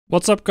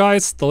What's up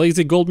guys, the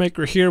Lazy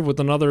Goldmaker here with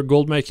another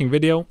gold making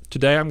video.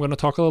 Today I'm going to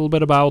talk a little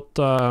bit about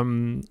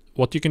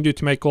what you can do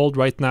to make gold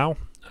right now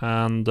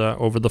and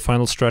over the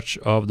final stretch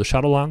of the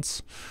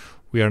Shadowlands.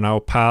 We are now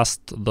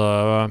past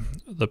the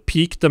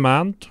peak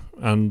demand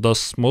and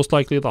thus most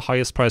likely the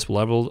highest price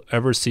we'll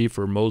ever see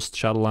for most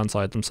Shadowlands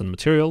items and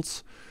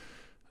materials.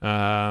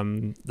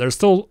 There's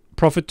still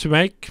profit to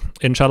make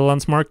in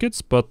Shadowlands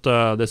markets, but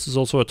this is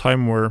also a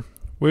time where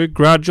we're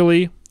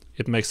gradually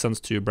it makes sense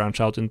to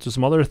branch out into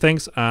some other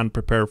things and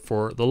prepare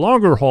for the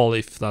longer haul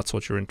if that's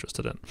what you're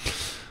interested in.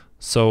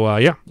 So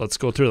yeah, let's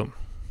go through them.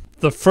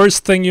 The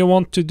first thing you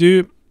want to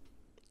do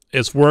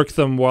is work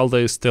them while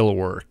they still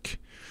work.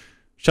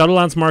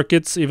 Shadowlands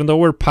markets, even though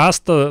we're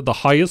past the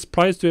highest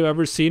price we've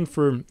ever seen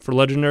for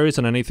legendaries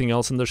and anything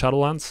else in the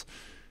Shadowlands,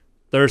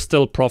 they're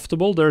still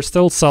profitable, they're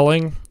still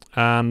selling,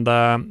 and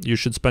you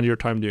should spend your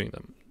time doing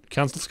them.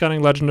 Cancel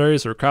scanning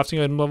legendaries or crafting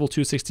item level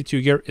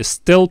 262 gear is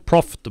still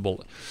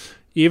profitable,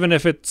 even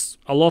if it's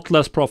a lot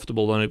less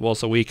profitable than it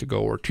was a week ago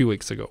or 2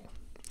 weeks ago.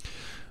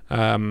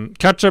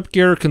 Catch-up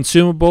gear,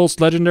 consumables,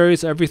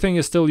 legendaries, everything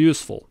is still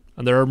useful.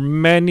 And there are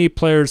many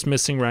players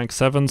missing rank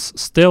 7s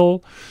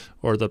still,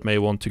 or that may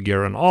want to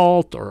gear an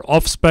alt or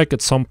off-spec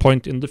at some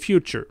point in the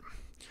future.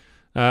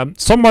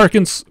 Some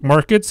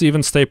markets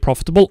even stay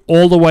profitable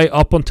all the way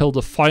up until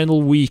the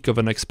final week of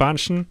an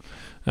expansion.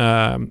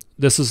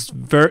 This is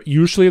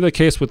usually the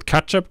case with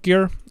catch-up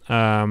gear.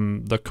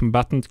 The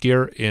combatant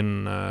gear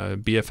in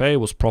BFA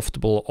was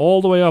profitable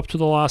all the way up to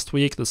the last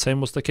week. The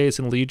same was the case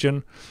in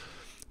Legion.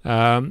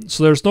 So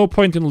there's no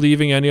point in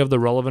leaving any of the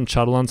relevant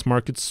Shadowlands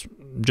markets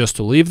just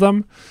to leave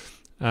them.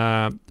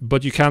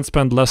 But you can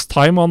spend less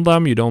time on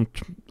them.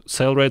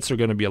 Sale rates are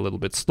going to be a little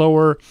bit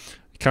slower.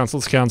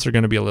 Cancel scans are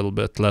going to be a little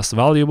bit less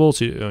valuable,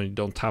 so you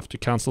don't have to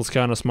cancel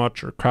scan as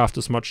much or craft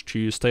as much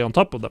to stay on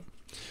top of them.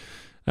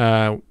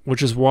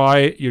 Which is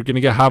why you're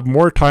going to have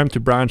more time to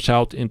branch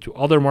out into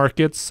other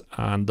markets,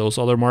 and those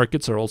other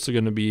markets are also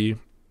going to be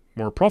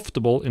more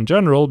profitable in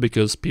general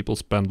because people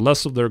spend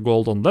less of their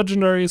gold on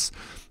legendaries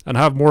and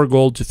have more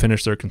gold to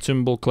finish their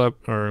consumable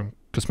or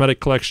cosmetic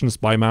collections,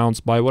 buy mounts,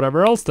 buy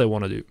whatever else they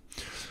want to do.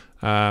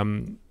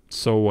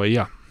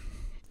 Yeah.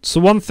 So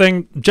one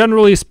thing,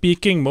 generally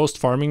speaking, most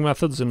farming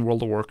methods in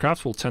World of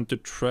Warcraft will tend to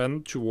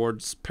trend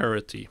towards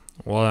parity.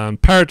 Well,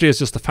 parity is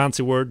just a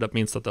fancy word that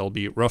means that they'll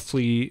be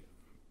roughly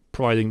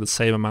providing the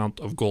same amount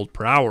of gold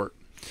per hour.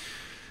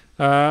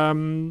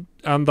 And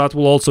that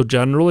will also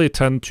generally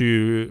tend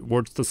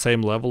towards the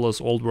same level as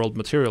old world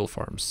material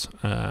farms.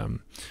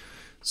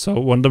 So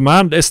when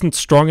demand isn't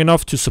strong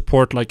enough to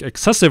support like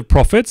excessive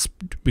profits,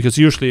 because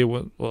usually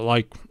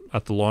like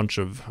at the launch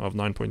of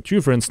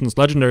 9.2 for instance,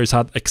 legendaries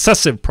had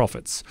excessive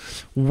profits,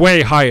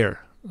 way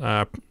higher,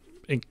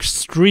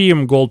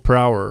 extreme gold per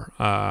hour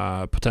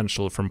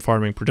potential from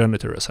farming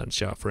progenitor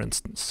essentia for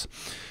instance.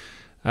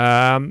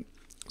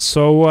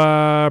 So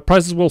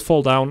prices will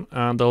fall down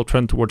and they'll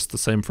trend towards the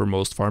same for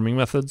most farming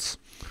methods.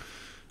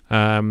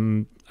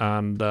 That's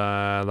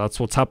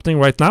what's happening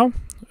right now.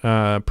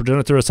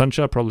 Progenitor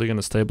essentia probably going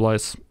to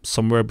stabilize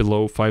somewhere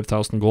below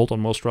 5,000 gold on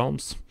most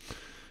realms.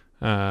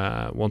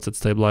 Once it's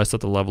stabilized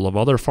at the level of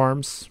other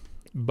farms.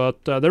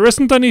 But there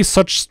isn't any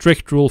such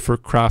strict rule for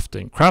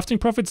crafting. Crafting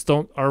profits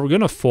are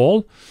going to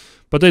fall,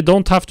 but they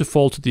don't have to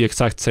fall to the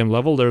exact same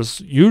level.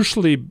 There's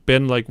usually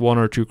been like 1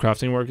 or 2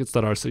 crafting markets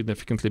that are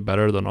significantly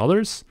better than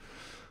others.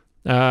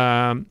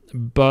 Yeah,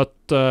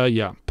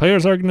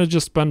 players are going to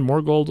just spend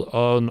more gold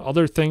on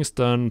other things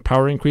than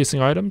power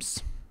increasing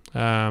items.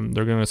 They're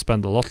going to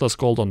spend a lot less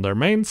gold on their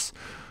mains,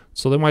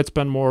 so they might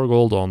spend more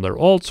gold on their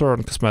alts or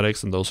on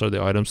cosmetics, and those are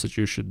the items that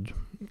you should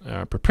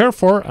prepare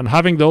for. And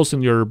having those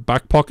in your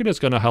back pocket is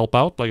going to help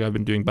out. Like I've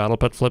been doing battle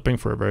pet flipping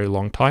for a very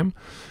long time.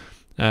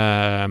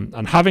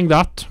 And having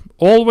that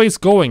always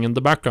going in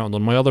the background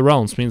on my other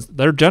realms means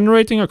they're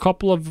generating a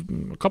couple of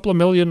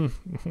million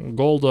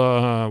gold,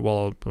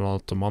 well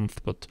not a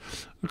month, but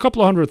a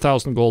couple of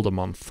 100,000 gold a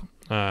month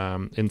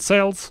in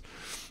sales,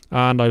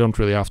 and I don't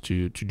really have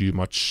to do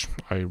much.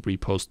 I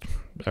repost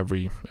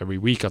every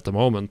week at the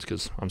moment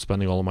because I'm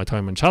spending all of my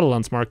time in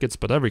Shadowlands markets,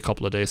 but every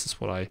couple of days is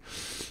what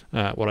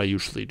I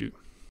usually do.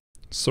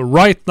 So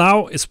right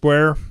now is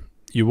where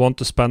you want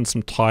to spend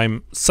some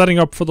time setting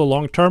up for the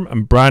long term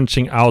and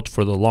branching out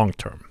for the long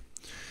term.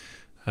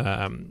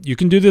 You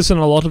can do this in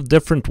a lot of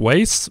different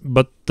ways,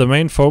 but the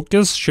main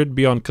focus should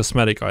be on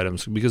cosmetic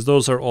items because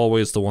those are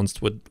always the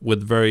ones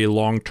with very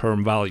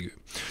long-term value.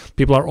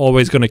 People are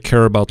always going to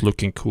care about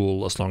looking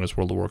cool as long as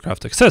World of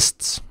Warcraft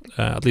exists,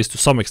 at least to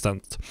some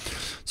extent.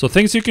 So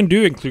things you can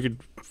do include,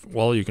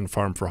 well, you can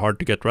farm for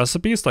hard-to-get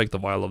recipes like the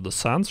Vial of the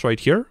Sands right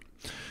here.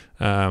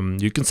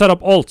 You can set up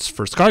alts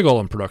for Sky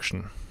Golem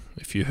production.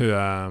 If you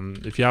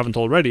haven't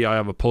already, I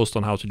have a post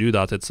on how to do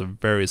that. It's a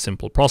very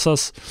simple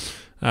process.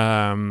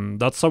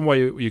 That's some way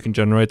you can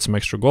generate some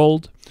extra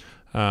gold.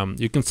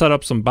 You can set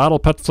up some battle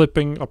pet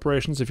flipping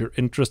operations if you're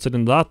interested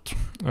in that,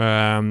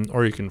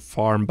 or you can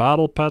farm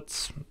battle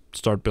pets,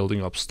 start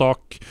building up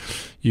stock.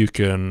 You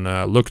can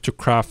look to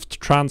craft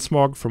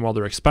transmog from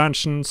other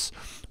expansions,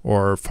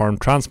 or farm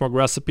transmog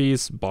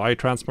recipes, buy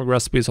transmog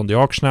recipes on the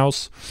auction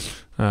house.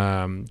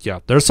 Yeah,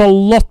 there's a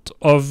lot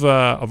of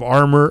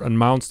armor and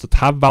mounts that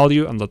have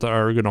value and that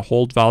are going to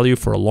hold value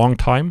for a long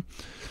time.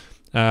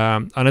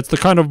 And it's the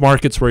kind of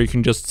markets where you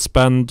can just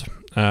spend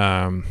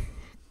 20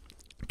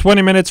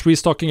 minutes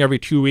restocking every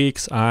 2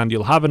 weeks, and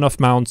you'll have enough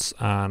mounts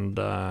and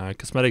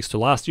cosmetics to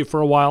last you for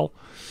a while.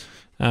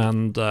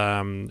 And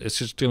it's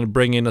just going to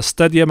bring in a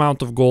steady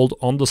amount of gold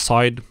on the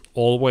side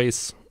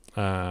always.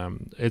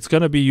 It's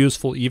going to be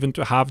useful even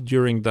to have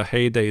during the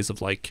heydays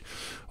of like,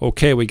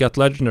 okay, we get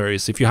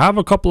legendaries. If you have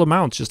a couple of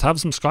mounts, just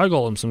have some sky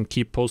golems and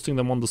keep posting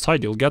them on the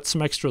side. You'll get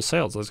some extra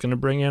sales. That's going to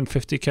bring in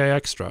 50k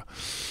extra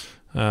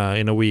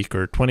in a week,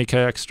 or 20k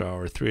extra,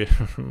 or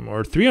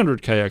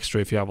 300k extra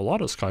if you have a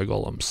lot of sky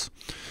golems.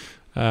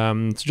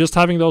 So just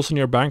having those in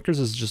your bankers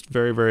is just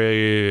very,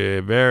 very,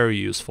 very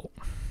useful.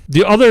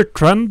 The other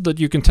trend that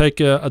you can take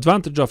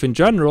advantage of in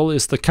general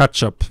is the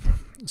catch-up.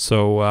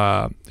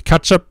 So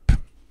catch-up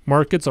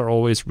markets are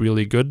always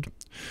really good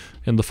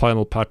in the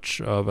final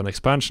patch of an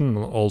expansion,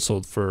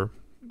 also for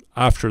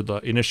after the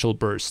initial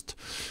burst.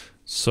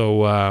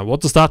 So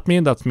what does that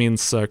mean? That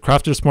means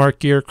Crafter's Mark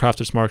gear,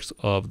 Crafter's Marks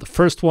of the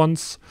first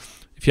ones.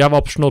 If you have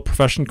optional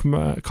profession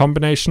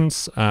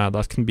combinations,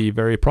 that can be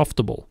very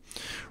profitable.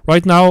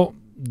 Right now,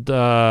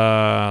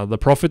 the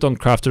profit on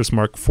Crafter's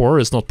Mark 4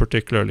 is not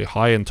particularly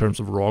high in terms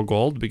of raw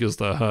gold, because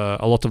a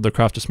lot of the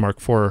Crafter's Mark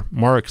 4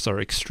 marks are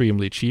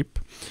extremely cheap.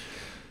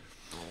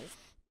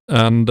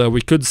 And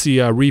we could see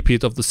a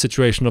repeat of the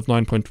situation of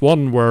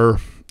 9.1, where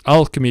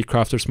alchemy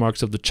Crafter's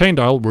Marks of the Chain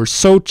Dial were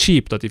so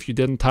cheap that if you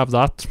didn't have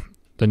that,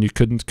 then you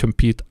couldn't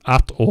compete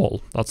at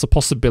all. That's a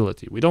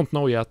possibility. We don't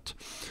know yet.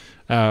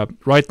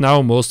 Right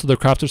now, most of the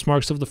Crafter's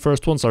Marks of the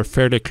first ones are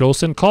fairly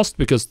close in cost,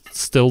 because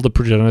still the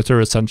Progenitor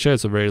Essentia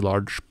is a very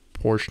large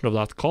portion of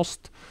that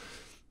cost.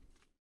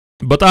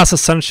 But as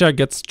Essentia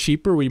gets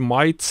cheaper, we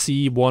might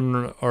see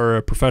one or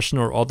a profession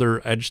or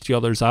other edge the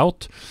others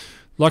out.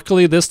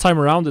 Luckily, this time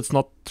around, it's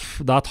not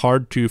that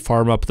hard to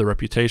farm up the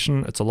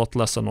reputation. It's a lot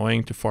less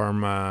annoying to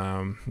farm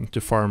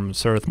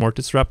Sereth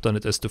Mortis rep than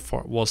it is to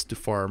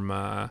farm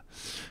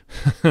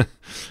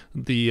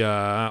the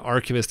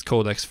Archivist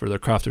Codex for the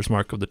Crafter's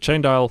Mark of the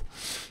Chain Dial.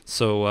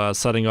 So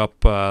setting up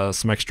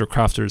some extra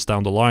crafters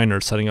down the line,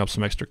 or setting up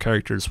some extra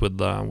characters with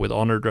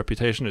honored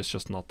reputation is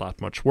just not that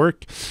much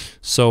work.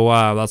 So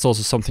that's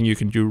also something you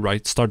can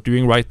start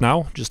doing right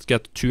now. Just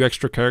get 2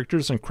 extra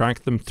characters and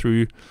crank them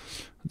through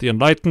the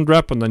Enlightened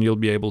rep, and then you'll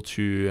be able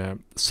to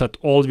set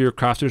all of your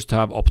crafters to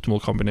have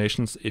optimal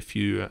combinations if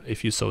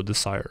you so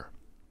desire.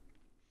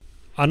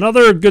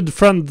 Another good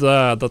friend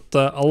that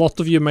a lot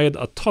of you made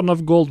a ton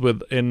of gold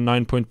with in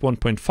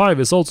 9.1.5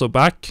 is also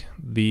back.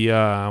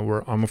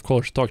 Where I'm of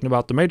course talking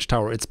about the Mage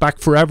Tower. It's back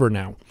forever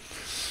now.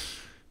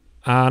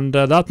 And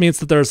that means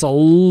that there's a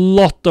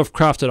lot of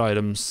crafted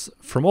items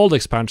from old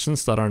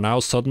expansions that are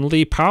now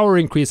suddenly power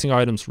increasing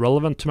items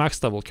relevant to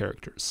max level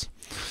characters.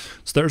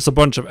 So there's a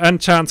bunch of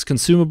enchants,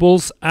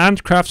 consumables,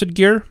 and crafted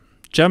gear,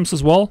 gems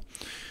as well.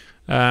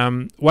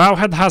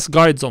 Wowhead has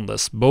guides on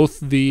this,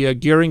 both the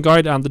gearing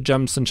guide and the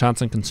gems,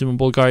 enchants, and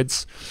consumable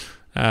guides.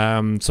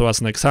 So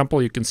as an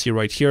example, you can see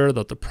right here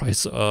that the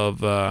price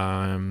of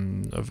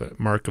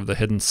Mark of the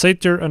Hidden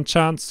Satyr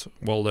enchants,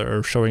 well,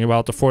 they're showing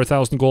about a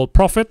 4,000 gold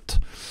profit.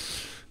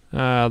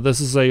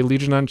 This is a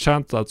Legion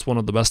enchant. That's one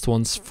of the best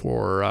ones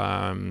for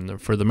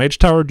the Mage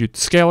Tower due to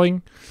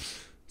scaling.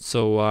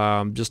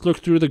 So just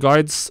look through the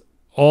guides.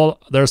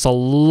 There's a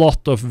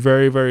lot of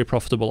very, very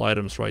profitable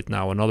items right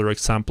now. Another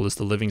example is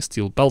the Living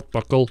Steel Belt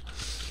Buckle,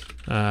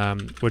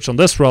 which on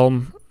this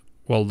realm,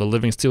 well, the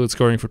Living Steel is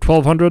going for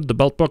 1,200, the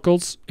Belt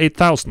Buckles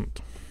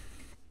 8,000.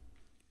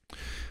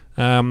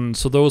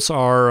 So those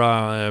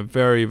are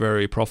very,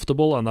 very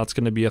profitable, and that's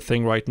going to be a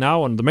thing right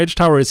now. And the Mage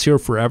Tower is here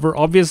forever.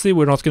 Obviously,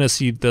 we're not going to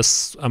see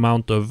this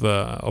amount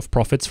of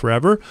profits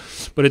forever,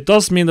 but it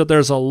does mean that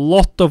there's a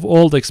lot of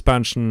old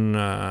expansion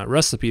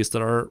recipes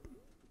that are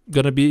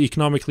going to be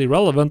economically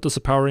relevant as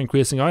a power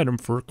increasing item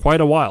for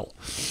quite a while.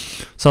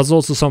 So that's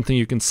also something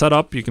you can set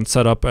up. You can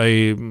set up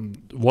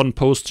one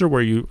poster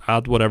where you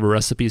add whatever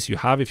recipes you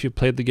have if you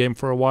played the game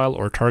for a while,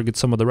 or target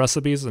some of the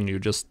recipes, and you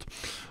just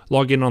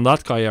log in on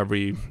that guy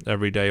every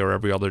day or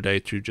every other day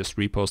to just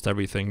repost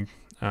everything,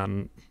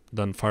 and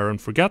then fire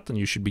and forget, and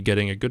you should be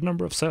getting a good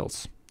number of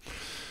sales.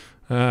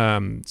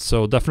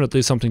 So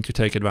definitely something to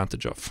take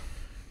advantage of.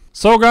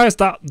 So guys,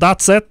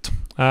 that's it.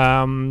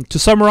 To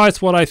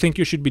summarize what I think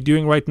you should be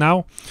doing right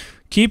now,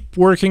 keep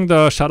working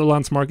the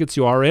Shadowlands markets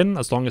you are in,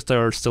 as long as they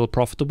are still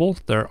profitable.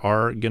 They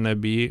are gonna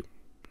be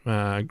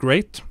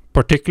great,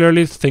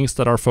 particularly things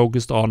that are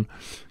focused on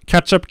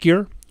catch-up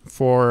gear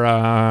for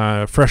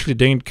freshly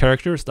dinged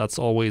characters. That's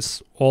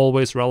always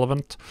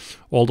relevant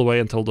all the way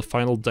until the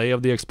final day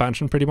of the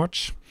expansion, pretty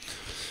much.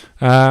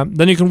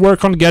 Then you can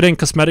work on getting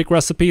cosmetic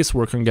recipes,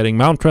 work on getting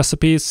mount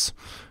recipes,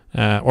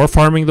 or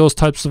farming those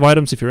types of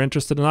items if you're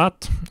interested in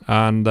that,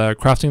 and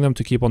crafting them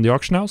to keep on the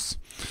auction house.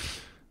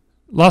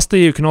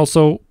 Lastly, you can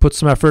also put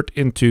some effort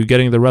into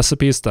getting the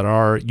recipes that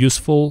are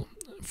useful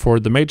for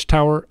the Mage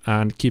Tower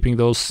and keeping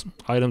those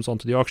items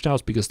onto the auction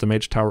house, because the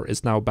Mage Tower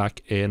is now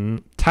back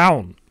in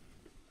town.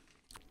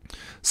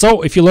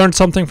 So if you learned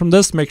something from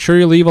this, make sure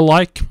you leave a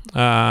like,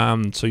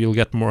 so you'll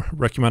get more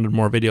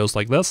videos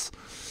like this.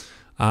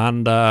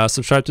 And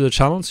subscribe to the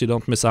channel so you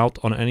don't miss out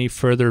on any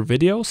further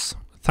videos.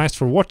 Thanks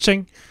for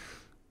watching.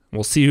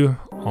 We'll see you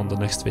on the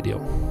next video.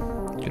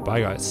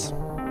 Goodbye,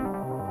 guys.